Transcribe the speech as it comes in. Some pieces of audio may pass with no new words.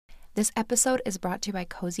This episode is brought to you by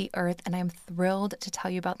Cozy Earth, and I'm thrilled to tell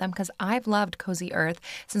you about them because I've loved Cozy Earth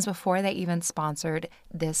since before they even sponsored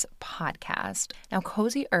this podcast. Now,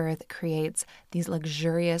 Cozy Earth creates these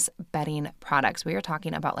luxurious bedding products. We are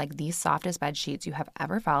talking about like the softest bed sheets you have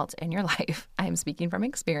ever felt in your life. I'm speaking from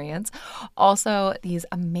experience. Also, these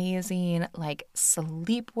amazing like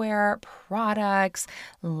sleepwear products,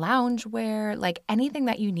 loungewear, like anything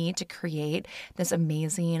that you need to create this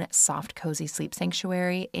amazing, soft, cozy sleep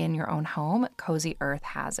sanctuary in your own home, Cozy Earth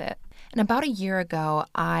has it. And about a year ago,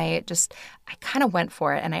 I kind of went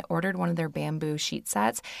for it and I ordered one of their bamboo sheet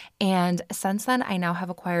sets. And since then, I now have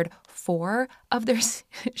acquired 4 of their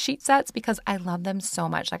sheet sets because I love them so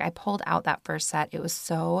much. Like I pulled out that first set. It was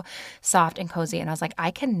so soft and cozy. And I was like, I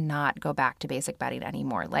cannot go back to basic bedding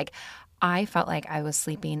anymore. Like I felt like I was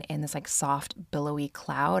sleeping in this like soft, billowy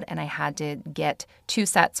cloud, and I had to get 2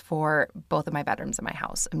 sets for both of my bedrooms in my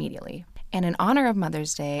house immediately. And in honor of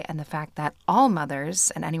Mother's Day and the fact that all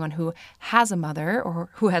mothers and anyone who has a mother or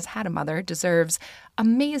who has had a mother deserves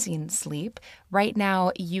amazing sleep, right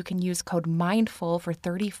now you can use code MINDFUL for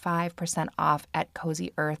 35% off at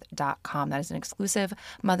CozyEarth.com. That is an exclusive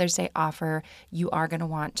Mother's Day offer. You are going to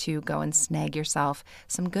want to go and snag yourself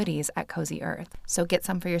some goodies at Cozy Earth. So get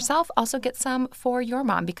some for yourself, also get some for your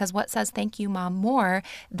mom, because what says thank you, mom, more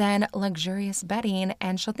than luxurious bedding?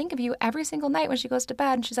 And she'll think of you every single night when she goes to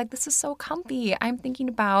bed and she's like, this is so comfy. I'm thinking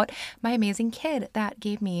about my amazing kid that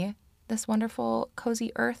gave me this wonderful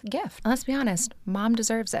Cozy Earth gift. And let's be honest, mom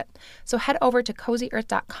deserves it. So head over to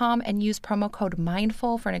CozyEarth.com and use promo code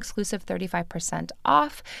MINDFUL for an exclusive 35%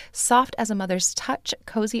 off. Soft as a mother's touch,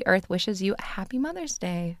 Cozy Earth wishes you a happy Mother's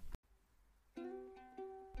Day.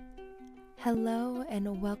 Hello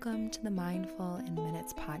and welcome to the Mindful in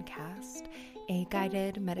Minutes podcast, a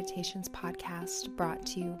guided meditations podcast brought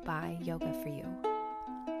to you by Yoga For You.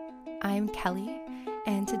 I'm Kelly,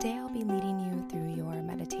 and today I'll be leading you through your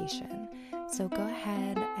meditation. So go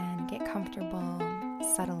ahead and get comfortable,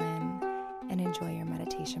 settle in, and enjoy your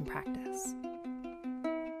meditation practice.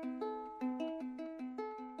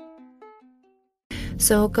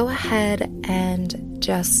 So go ahead and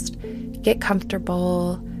just get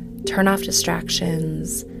comfortable, turn off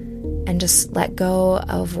distractions, and just let go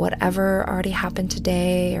of whatever already happened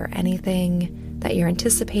today or anything that you're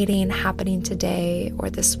anticipating happening today or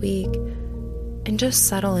this week, and just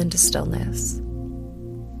settle into stillness.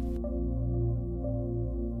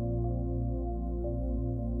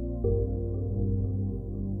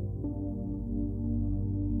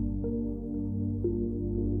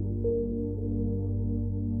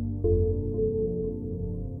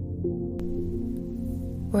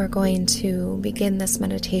 We're going to begin this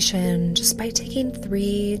meditation just by taking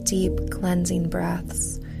 3 deep cleansing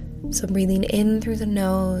breaths. So breathing in through the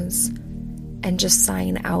nose and just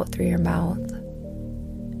sighing out through your mouth.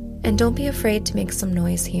 And don't be afraid to make some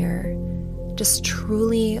noise here. Just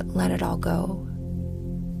truly let it all go.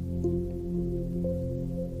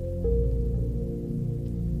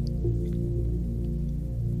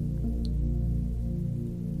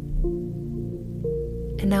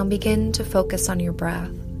 And now begin to focus on your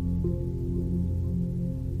breath.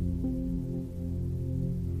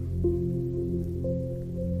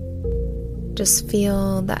 Just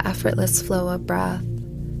feel the effortless flow of breath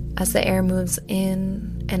as the air moves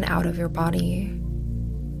in and out of your body.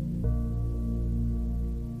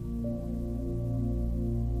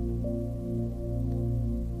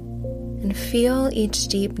 And feel each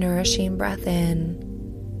deep, nourishing breath in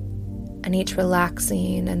and each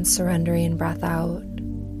relaxing and surrendering breath out.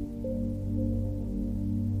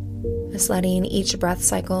 Just letting each breath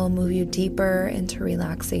cycle move you deeper into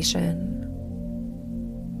relaxation.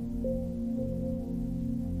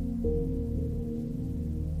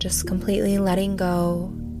 Just completely letting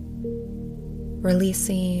go,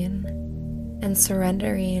 releasing, and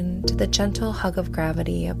surrendering to the gentle hug of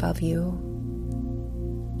gravity above you.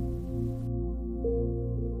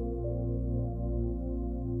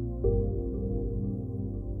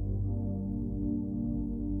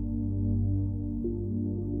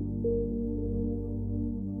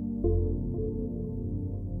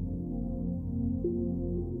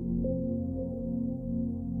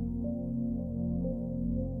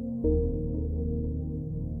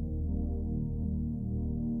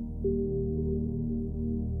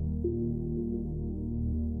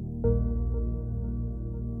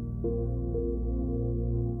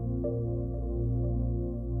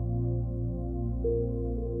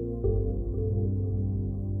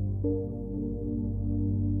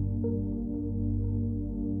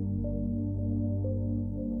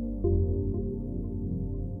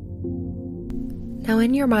 Now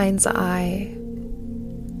in your mind's eye,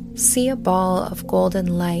 see a ball of golden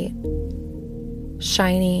light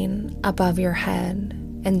shining above your head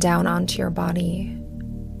and down onto your body.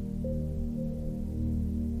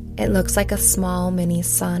 It looks like a small mini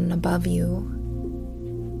sun above you.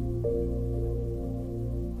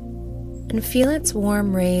 And feel its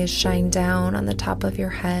warm rays shine down on the top of your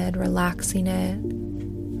head, relaxing it.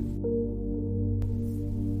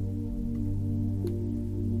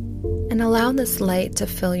 And allow this light to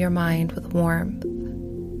fill your mind with warmth.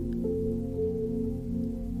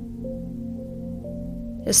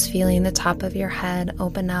 Just feeling the top of your head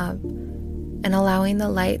open up and allowing the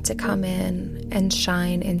light to come in and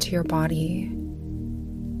shine into your body.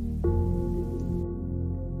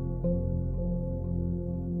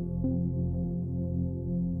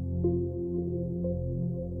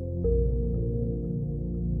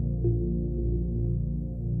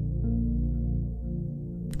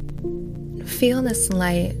 Feel this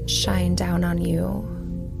light shine down on you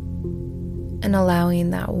and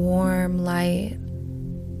allowing that warm light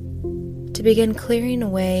to begin clearing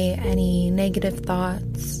away any negative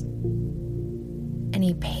thoughts,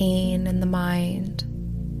 any pain in the mind,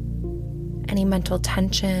 any mental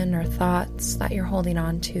tension or thoughts that you're holding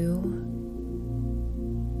on to.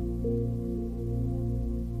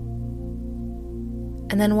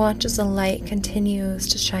 And then watch as the light continues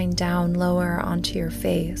to shine down lower onto your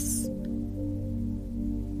face,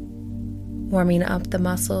 warming up the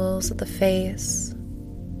muscles of the face,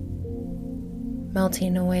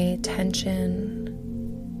 melting away tension,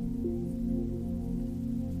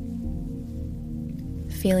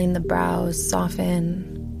 feeling the brows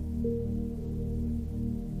soften,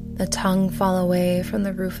 the tongue fall away from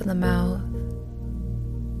the roof of the mouth,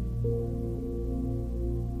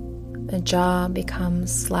 the jaw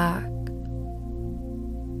becomes slack.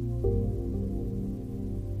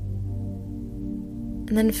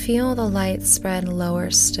 And then feel the light spread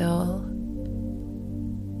lower still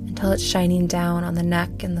until it's shining down on the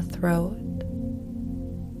neck and the throat.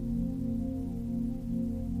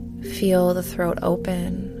 Feel the throat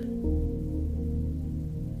open,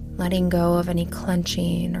 letting go of any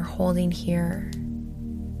clenching or holding here.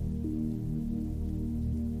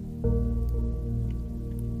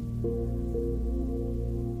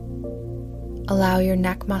 Allow your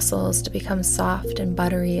neck muscles to become soft and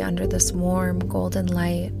buttery under this warm golden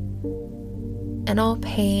light, and all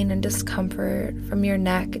pain and discomfort from your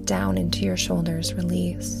neck down into your shoulders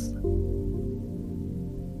release.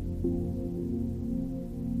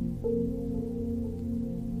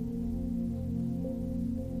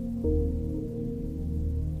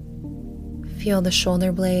 Feel the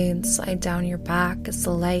shoulder blades slide down your back as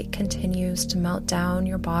the light continues to melt down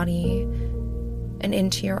your body and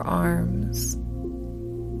into your arms,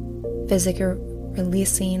 physically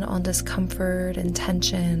releasing all discomfort and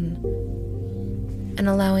tension, and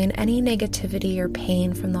allowing any negativity or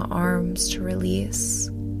pain from the arms to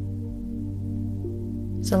release.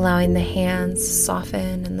 Just allowing the hands to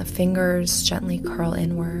soften and the fingers gently curl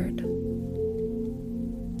inward.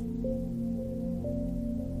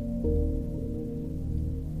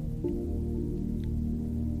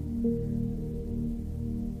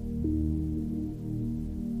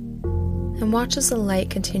 And watch as the light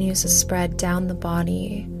continues to spread down the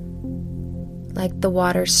body like the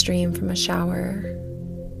water stream from a shower.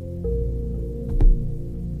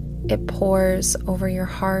 It pours over your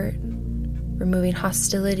heart, removing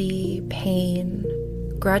hostility, pain,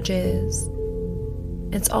 grudges.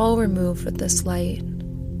 It's all removed with this light.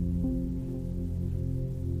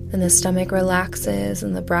 And the stomach relaxes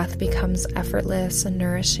and the breath becomes effortless and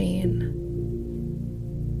nourishing.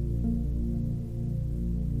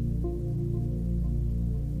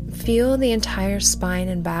 Feel the entire spine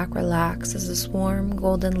and back relax as this warm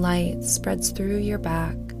golden light spreads through your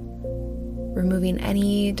back, removing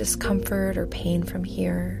any discomfort or pain from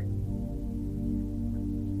here,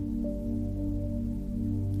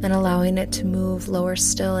 and allowing it to move lower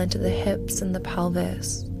still into the hips and the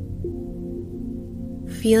pelvis.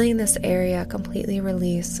 Feeling this area completely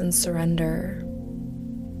release and surrender.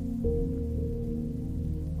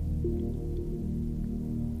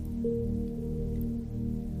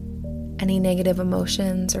 Any negative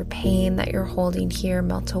emotions or pain that you're holding here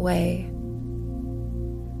melt away.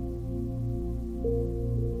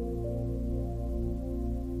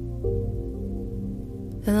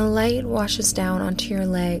 And the light washes down onto your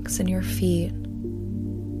legs and your feet,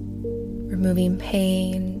 removing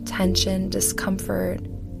pain, tension, discomfort,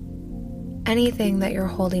 anything that you're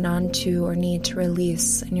holding on to or need to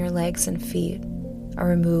release in your legs and feet are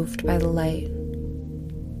removed by the light.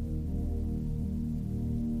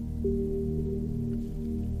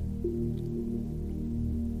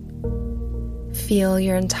 Feel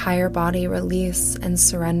your entire body release and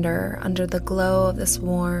surrender under the glow of this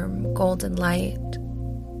warm, golden light.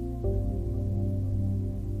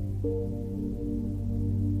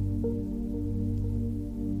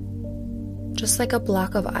 Just like a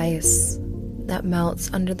block of ice that melts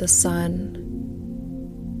under the sun,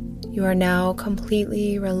 you are now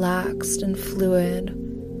completely relaxed and fluid,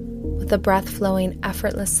 with the breath flowing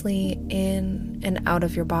effortlessly in and out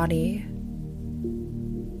of your body.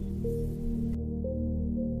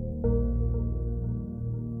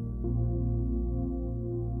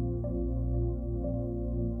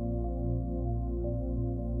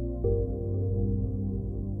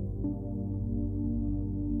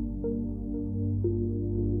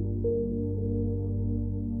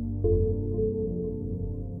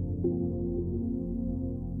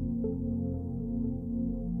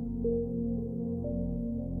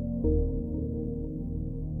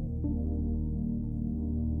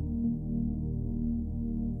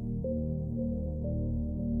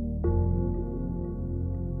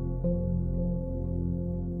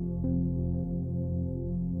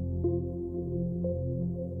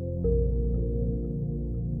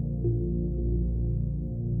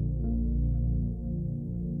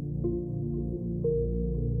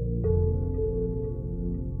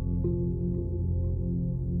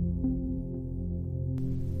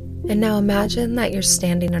 And now imagine that you're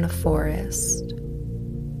standing in a forest,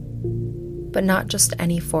 but not just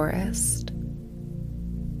any forest.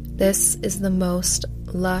 This is the most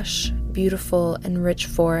lush, beautiful, and rich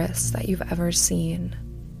forest that you've ever seen.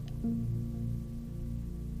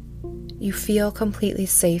 You feel completely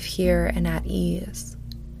safe here and at ease.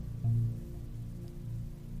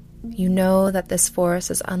 You know that this forest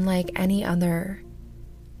is unlike any other,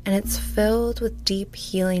 and it's filled with deep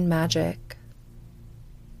healing magic.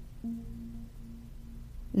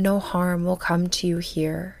 No harm will come to you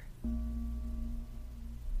here.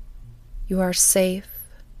 You are safe.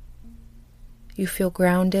 You feel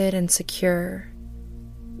grounded and secure.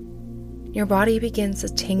 Your body begins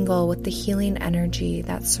to tingle with the healing energy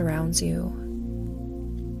that surrounds you.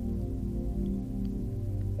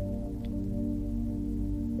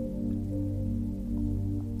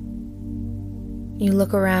 You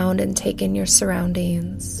look around and take in your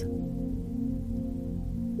surroundings.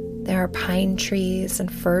 There are pine trees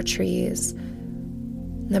and fir trees,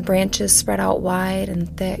 and the branches spread out wide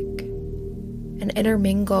and thick and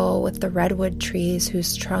intermingle with the redwood trees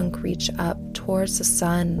whose trunk reach up towards the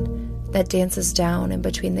sun that dances down in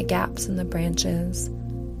between the gaps in the branches,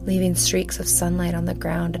 leaving streaks of sunlight on the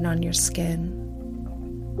ground and on your skin.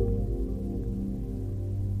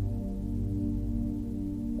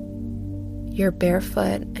 You're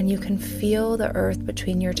barefoot and you can feel the earth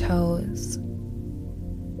between your toes.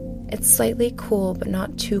 It's slightly cool, but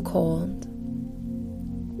not too cold.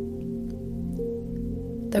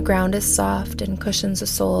 The ground is soft and cushions the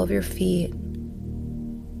sole of your feet,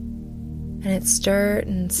 and it's dirt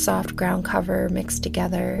and soft ground cover mixed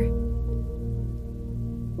together,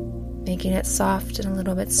 making it soft and a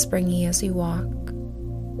little bit springy as you walk.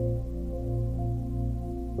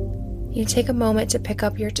 You take a moment to pick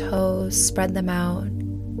up your toes, spread them out,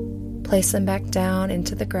 place them back down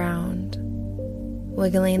into the ground,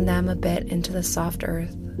 wiggling them a bit into the soft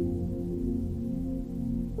earth.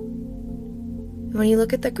 When you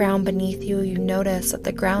look at the ground beneath you, you notice that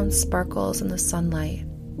the ground sparkles in the sunlight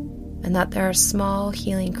and that there are small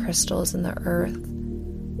healing crystals in the earth,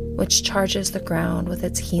 which charges the ground with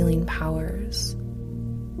its healing powers.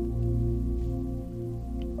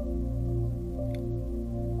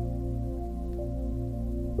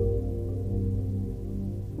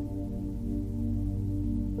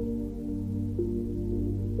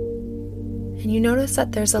 And you notice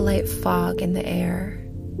that there's a light fog in the air.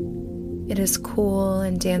 It is cool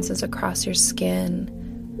and dances across your skin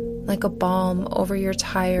like a balm over your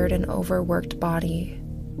tired and overworked body.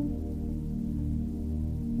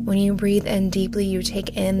 When you breathe in deeply, you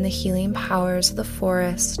take in the healing powers of the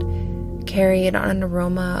forest, carried on an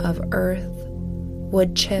aroma of earth,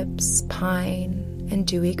 wood chips, pine, and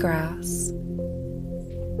dewy grass.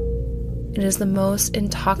 It is the most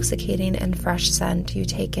intoxicating and fresh scent you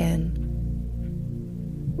take in.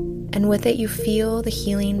 And with it, you feel the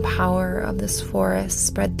healing power of this forest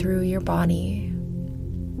spread through your body.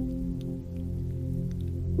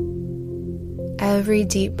 Every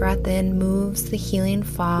deep breath in moves the healing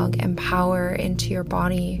fog and power into your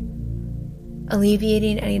body,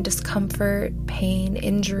 alleviating any discomfort, pain,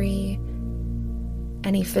 injury,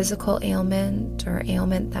 any physical ailment or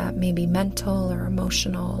ailment that may be mental or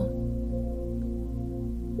emotional.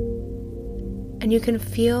 And you can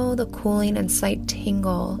feel the cooling and slight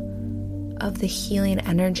tingle of the healing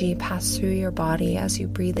energy pass through your body as you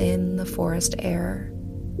breathe in the forest air.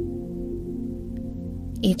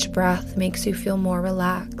 Each breath makes you feel more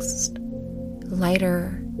relaxed,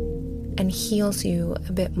 lighter, and heals you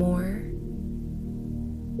a bit more.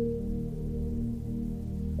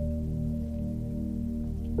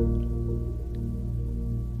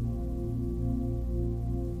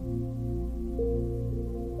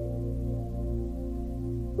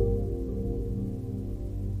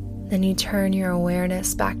 Then you turn your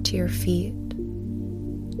awareness back to your feet.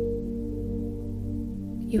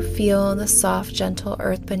 You feel the soft, gentle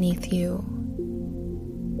earth beneath you.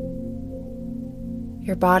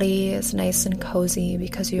 Your body is nice and cozy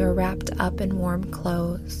because you are wrapped up in warm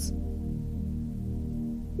clothes.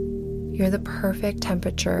 You're the perfect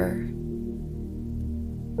temperature.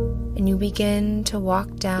 And you begin to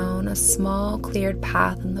walk down a small cleared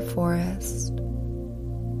path in the forest.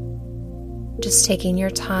 Just taking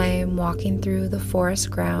your time walking through the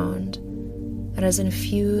forest ground that is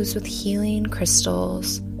infused with healing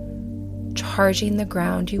crystals, charging the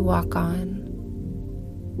ground you walk on.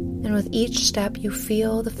 And with each step, you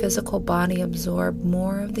feel the physical body absorb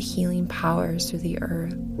more of the healing powers through the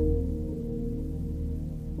earth.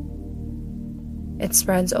 It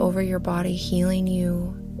spreads over your body, healing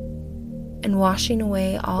you and washing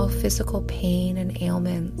away all physical pain and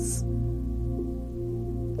ailments.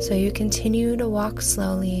 So you continue to walk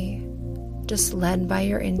slowly, just led by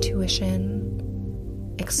your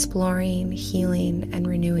intuition, exploring, healing, and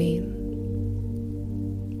renewing.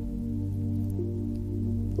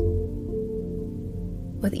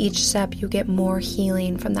 With each step, you get more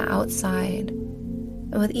healing from the outside,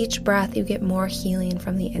 and with each breath, you get more healing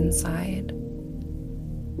from the inside.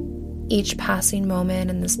 Each passing moment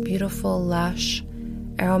in this beautiful, lush,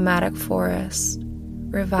 aromatic forest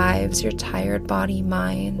revives your tired body,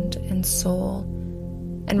 mind, and soul,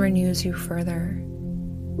 and renews you further.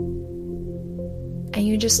 And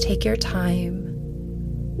you just take your time,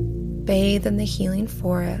 bathe in the healing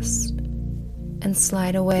forest, and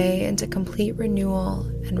slide away into complete renewal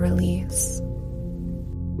and release.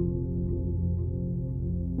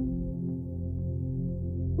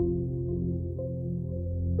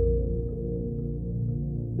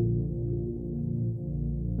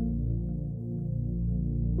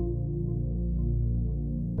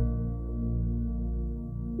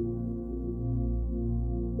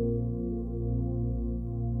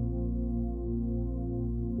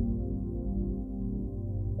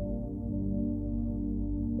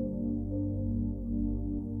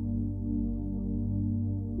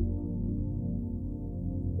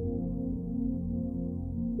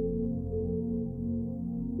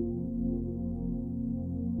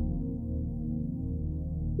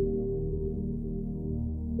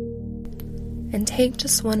 And take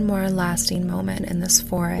just one more lasting moment in this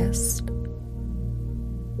forest,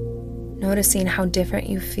 noticing how different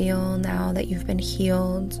you feel now that you've been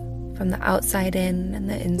healed from the outside in and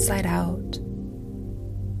the inside out.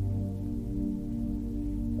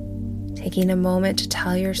 Taking a moment to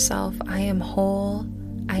tell yourself, I am whole,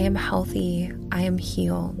 I am healthy, I am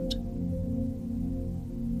healed.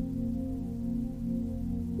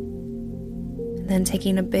 And then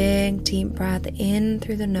taking a big deep breath in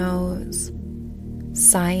through the nose,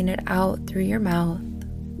 sighing it out through your mouth.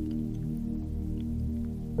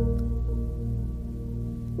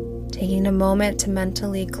 Taking a moment to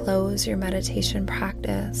mentally close your meditation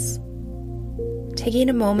practice. Taking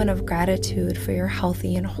a moment of gratitude for your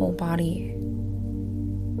healthy and whole body.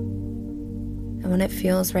 And when it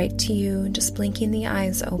feels right to you, just blinking the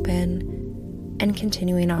eyes open and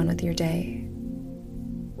continuing on with your day.